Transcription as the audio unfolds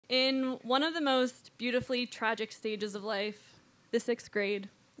In one of the most beautifully tragic stages of life, the 6th grade,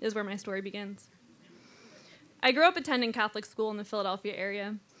 is where my story begins. I grew up attending Catholic school in the Philadelphia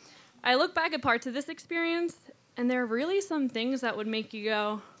area. I look back at parts of this experience, and there are really some things that would make you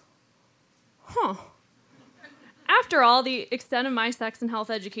go, huh. After all, the extent of my sex and health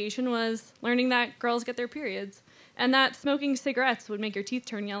education was learning that girls get their periods, and that smoking cigarettes would make your teeth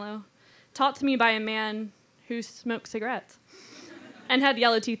turn yellow, taught to me by a man who smoked cigarettes and had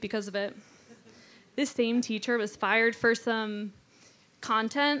yellow teeth because of it. This same teacher was fired for some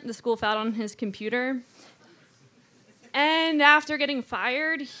content the school found on his computer. And after getting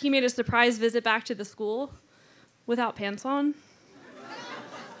fired, he made a surprise visit back to the school without pants on.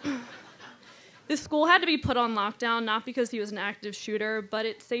 The school had to be put on lockdown, not because he was an active shooter, but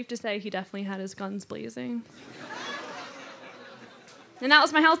it's safe to say he definitely had his guns blazing. And that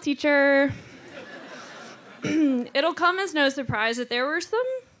was my health teacher. It'll come as no surprise that there were some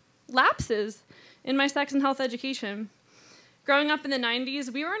lapses in my sex and health education. Growing up in the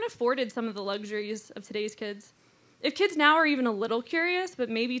 90s, we weren't afforded some of the luxuries of today's kids. If kids now are even a little curious, but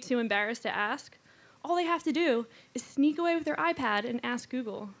maybe too embarrassed to ask, all they have to do is sneak away with their iPad and ask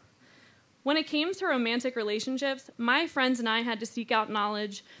Google. When it came to romantic relationships, my friends and I had to seek out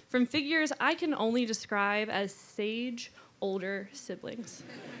knowledge from figures I can only describe as sage, older siblings.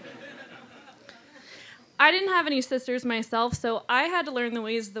 I didn't have any sisters myself, so I had to learn the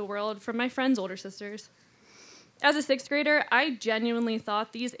ways of the world from my friends' older sisters. As a 6th grader, I genuinely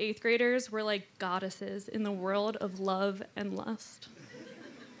thought these 8th graders were like goddesses in the world of love and lust.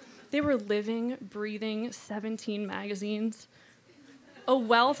 They were living, breathing 17 magazines, a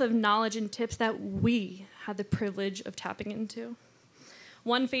wealth of knowledge and tips that we had the privilege of tapping into.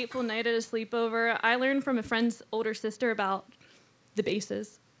 One fateful night at a sleepover, I learned from a friend's older sister about the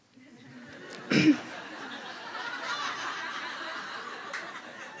bases.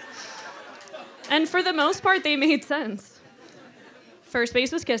 And for the most part, they made sense. First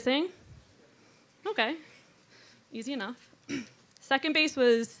base was kissing. Okay, easy enough. Second base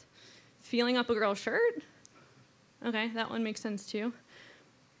was feeling up a girl's shirt. Okay, that one makes sense too.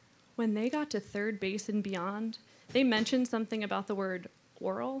 When they got to third base and beyond, they mentioned something about the word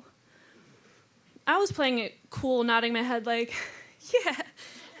oral. I was playing it cool, nodding my head like, yeah,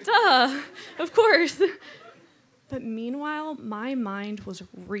 duh, of course. But meanwhile, my mind was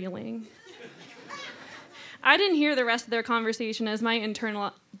reeling. I didn't hear the rest of their conversation as my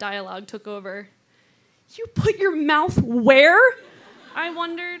internal dialogue took over. You put your mouth where? I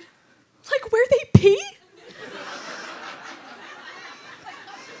wondered. Like where they pee?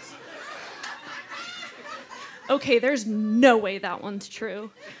 Okay, there's no way that one's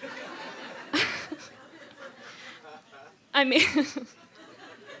true. I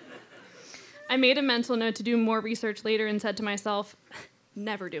made a mental note to do more research later and said to myself,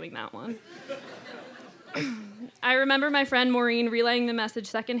 never doing that one. I remember my friend Maureen relaying the message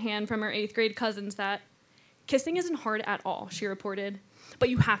secondhand from her 8th grade cousins that kissing isn't hard at all, she reported, but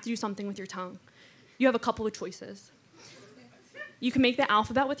you have to do something with your tongue. You have a couple of choices. You can make the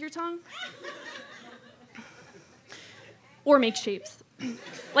alphabet with your tongue, or make shapes,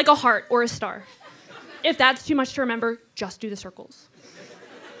 like a heart or a star. If that's too much to remember, just do the circles.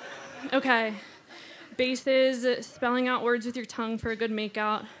 Okay, bases, spelling out words with your tongue for a good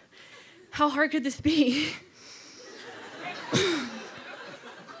makeout. How hard could this be?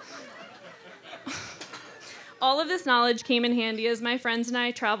 All of this knowledge came in handy as my friends and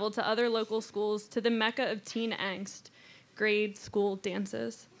I traveled to other local schools to the mecca of teen angst, grade school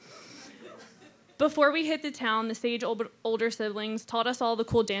dances. Before we hit the town, the sage older siblings taught us all the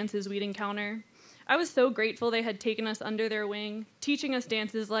cool dances we'd encounter. I was so grateful they had taken us under their wing, teaching us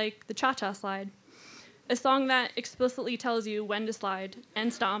dances like the cha-cha slide, a song that explicitly tells you when to slide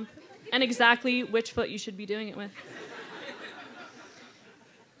and stomp, and exactly which foot you should be doing it with.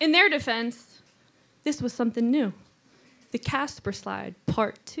 In their defense, this was something new. The Casper Slide,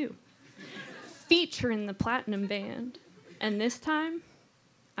 Part 2, featuring the Platinum Band. And this time,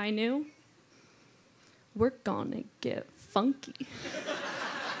 I knew, we're gonna get funky.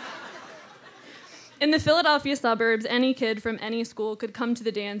 In the Philadelphia suburbs, any kid from any school could come to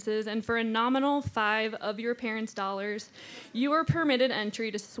the dances, and for a nominal $5 of your parents' dollars, you were permitted entry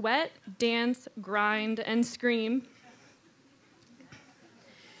to sweat, dance, grind, and scream.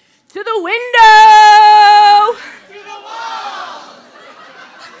 To the window! To the wall!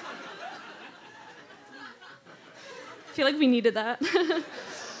 I feel like we needed that.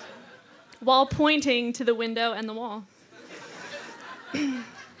 While pointing to the window and the wall.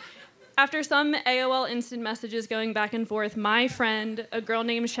 After some AOL instant messages going back and forth, my friend, a girl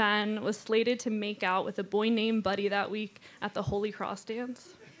named Shan, was slated to make out with a boy named Buddy that week at the Holy Cross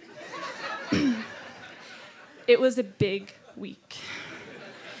dance. It was a big week.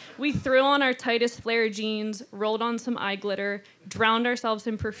 We threw on our tightest flare jeans, rolled on some eye glitter, drowned ourselves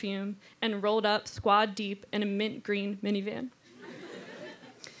in perfume, and rolled up squad deep in a mint green minivan.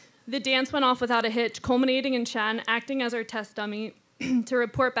 The dance went off without a hitch, culminating in Shan acting as our test dummy to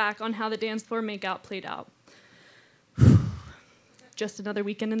report back on how the dance floor makeout played out. Just another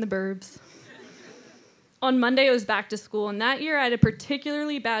weekend in the burbs. On Monday, it was back to school, and that year I had a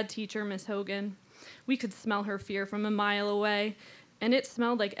particularly bad teacher, Miss Hogan. We could smell her fear from a mile away, and it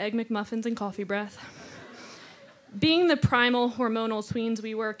smelled like Egg McMuffins and coffee breath. Being the primal hormonal tweens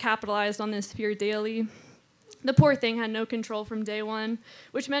we were, capitalized on this fear daily. The poor thing had no control from day one,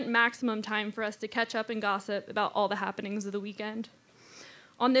 which meant maximum time for us to catch up and gossip about all the happenings of the weekend.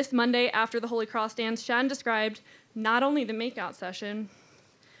 On this Monday, after the Holy Cross dance, Shan described not only the makeout session,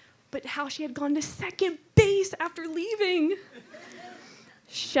 but how she had gone to second base after leaving.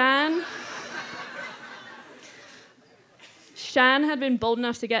 Shan had been bold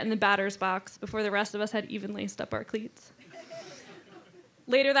enough to get in the batter's box before the rest of us had even laced up our cleats.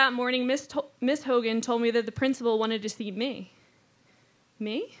 Later that morning, Miss Hogan told me that the principal wanted to see me.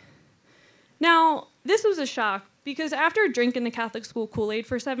 Me? Now, this was a shock, because after drinking the Catholic school Kool-Aid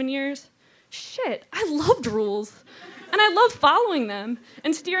for 7 years, shit, I loved rules. And I loved following them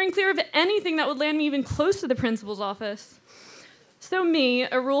and steering clear of anything that would land me even close to the principal's office. So me,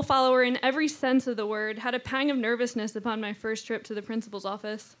 a rule follower in every sense of the word, had a pang of nervousness upon my first trip to the principal's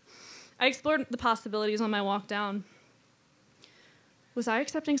office. I explored the possibilities on my walk down. Was I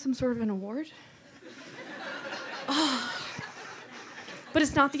accepting some sort of an award? Oh, but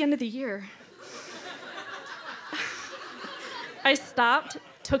it's not the end of the year. I stopped,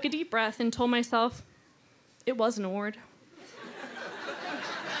 took a deep breath, and told myself it was an award.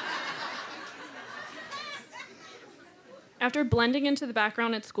 After blending into the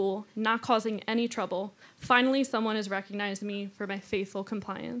background at school, not causing any trouble, finally someone has recognized me for my faithful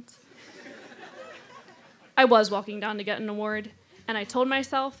compliance. I was walking down to get an award, and I told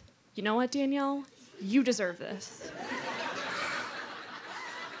myself, you know what, Danielle? You deserve this.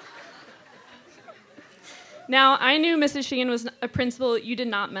 Now, I knew Mrs. Sheehan was a principal you did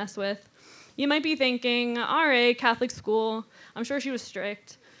not mess with. You might be thinking, all right, Catholic school, I'm sure she was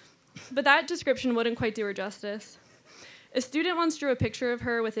strict. But that description wouldn't quite do her justice. A student once drew a picture of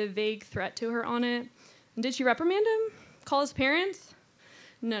her with a vague threat to her on it. And did she reprimand him? Call his parents?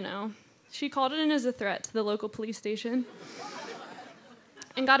 No. She called it in as a threat to the local police station.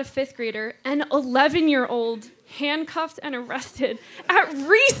 And got a 5th grader, an 11-year-old, handcuffed and arrested at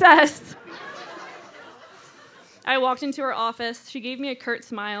recess. I walked into her office. She gave me a curt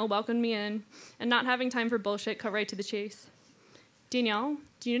smile, welcomed me in, and not having time for bullshit, cut right to the chase. Danielle,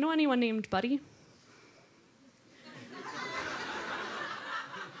 do you know anyone named Buddy?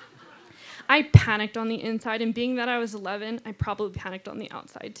 I panicked on the inside, and being that I was 11, I probably panicked on the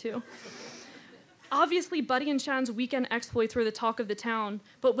outside too. Obviously, Buddy and Shan's weekend exploits were the talk of the town,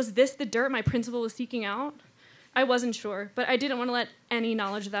 but was this the dirt my principal was seeking out? I wasn't sure, but I didn't want to let any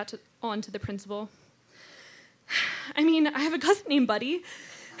knowledge of that on to the principal. I mean, I have a cousin named Buddy.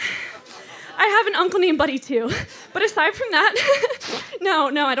 I have an uncle named Buddy too. But aside from that,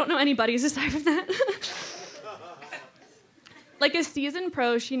 no, I don't know any buddies aside from that. Like a seasoned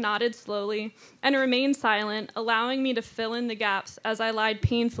pro, she nodded slowly and remained silent, allowing me to fill in the gaps as I lied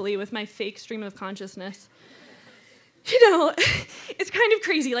painfully with my fake stream of consciousness. You know, it's kind of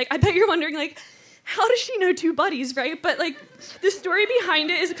crazy. Like, I bet you're wondering, like, how does she know 2 buddies, right? But, like, the story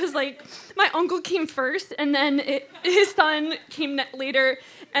behind it is because, like, my uncle came first, and then his son came later,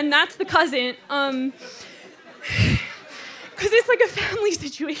 and that's the cousin. Because it's like a family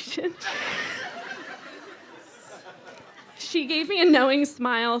situation. She gave me a knowing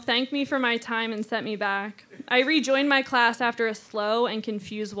smile, thanked me for my time, and sent me back. I rejoined my class after a slow and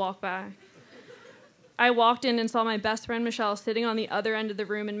confused walk back. I walked in and saw my best friend Michelle sitting on the other end of the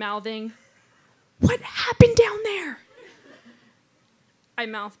room and mouthing, "What happened down there?" I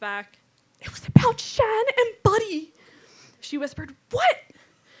mouthed back, "It was about Shan and Buddy." She whispered, "What?"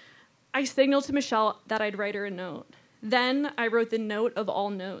 I signaled to Michelle that I'd write her a note. Then I wrote the note of all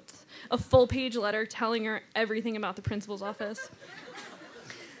notes, a full-page letter telling her everything about the principal's office.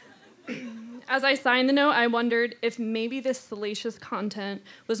 As I signed the note, I wondered if maybe this salacious content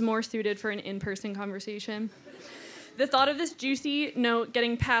was more suited for an in-person conversation. The thought of this juicy note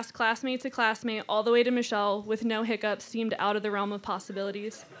getting past classmate to classmate all the way to Michelle with no hiccups seemed out of the realm of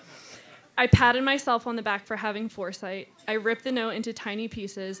possibilities. I patted myself on the back for having foresight. I ripped the note into tiny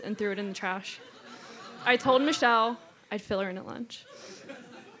pieces and threw it in the trash. I told Michelle I'd fill her in at lunch.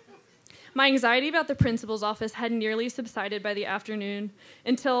 My anxiety about the principal's office had nearly subsided by the afternoon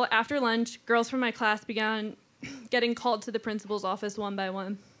until after lunch, girls from my class began getting called to the principal's office one by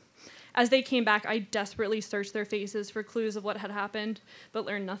one. As they came back, I desperately searched their faces for clues of what had happened, but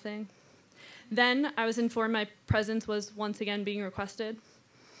learned nothing. Then I was informed my presence was once again being requested,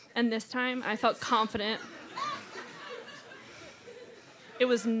 and this time I felt confident it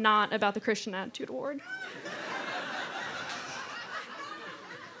was not about the Christian Attitude Award.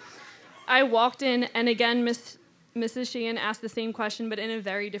 I walked in, and again, Mrs. Sheehan asked the same question, but in a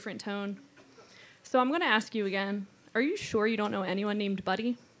very different tone. So I'm going to ask you again, are you sure you don't know anyone named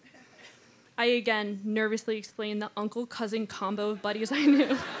Buddy? I again nervously explained the uncle-cousin combo of buddies I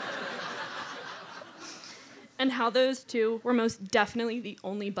knew, and how those two were most definitely the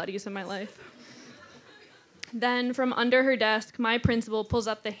only buddies in my life. Then, from under her desk, my principal pulls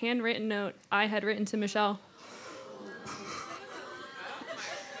up the handwritten note I had written to Michelle.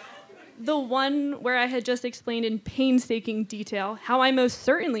 The one where I had just explained in painstaking detail how I most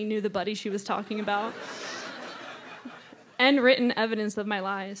certainly knew the buddy she was talking about. And written evidence of my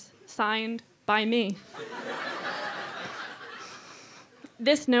lies, signed by me.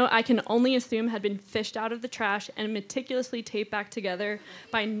 This note, I can only assume, had been fished out of the trash and meticulously taped back together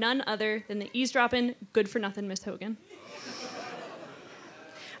by none other than the eavesdropping, good-for-nothing Miss Hogan.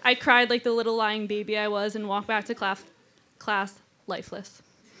 I cried like the little lying baby I was and walked back to class lifeless.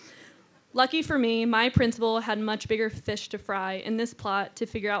 Lucky for me, my principal had much bigger fish to fry in this plot to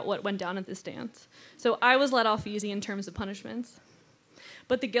figure out what went down at this dance. So I was let off easy in terms of punishments.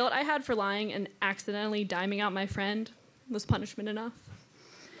 But the guilt I had for lying and accidentally diming out my friend was punishment enough.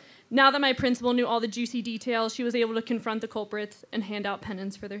 Now that my principal knew all the juicy details, she was able to confront the culprits and hand out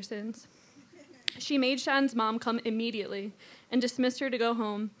penance for their sins. She made Shan's mom come immediately and dismissed her to go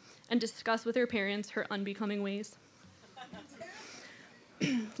home and discuss with her parents her unbecoming ways.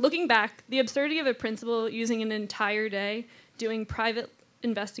 Looking back, the absurdity of a principal using an entire day doing private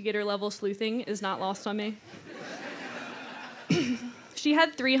investigator-level sleuthing is not lost on me. She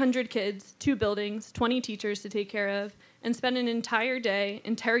had 300 kids, 2 buildings, 20 teachers to take care of, and spent an entire day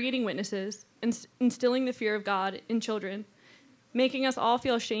interrogating witnesses and instilling the fear of God in children, making us all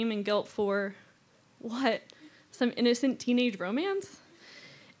feel shame and guilt for, what, some innocent teenage romance?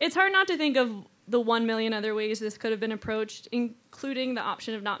 It's hard not to think of the 1 million other ways this could have been approached, including the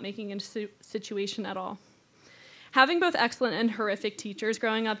option of not making a situation at all. Having both excellent and horrific teachers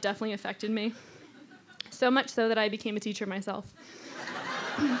growing up definitely affected me, so much so that I became a teacher myself.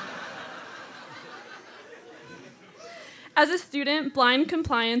 As a student, blind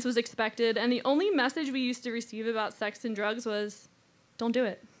compliance was expected, and the only message we used to receive about sex and drugs was, don't do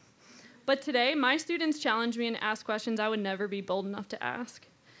it. But today, my students challenge me and ask questions I would never be bold enough to ask.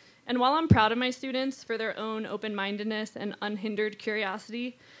 And while I'm proud of my students for their own open-mindedness and unhindered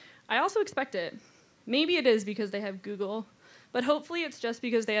curiosity, I also expect it. Maybe it is because they have Google, but hopefully it's just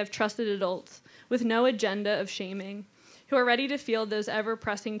because they have trusted adults with no agenda of shaming, who are ready to field those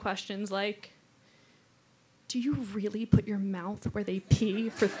ever-pressing questions like, do you really put your mouth where they pee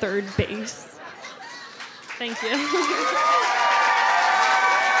for third base? Thank you.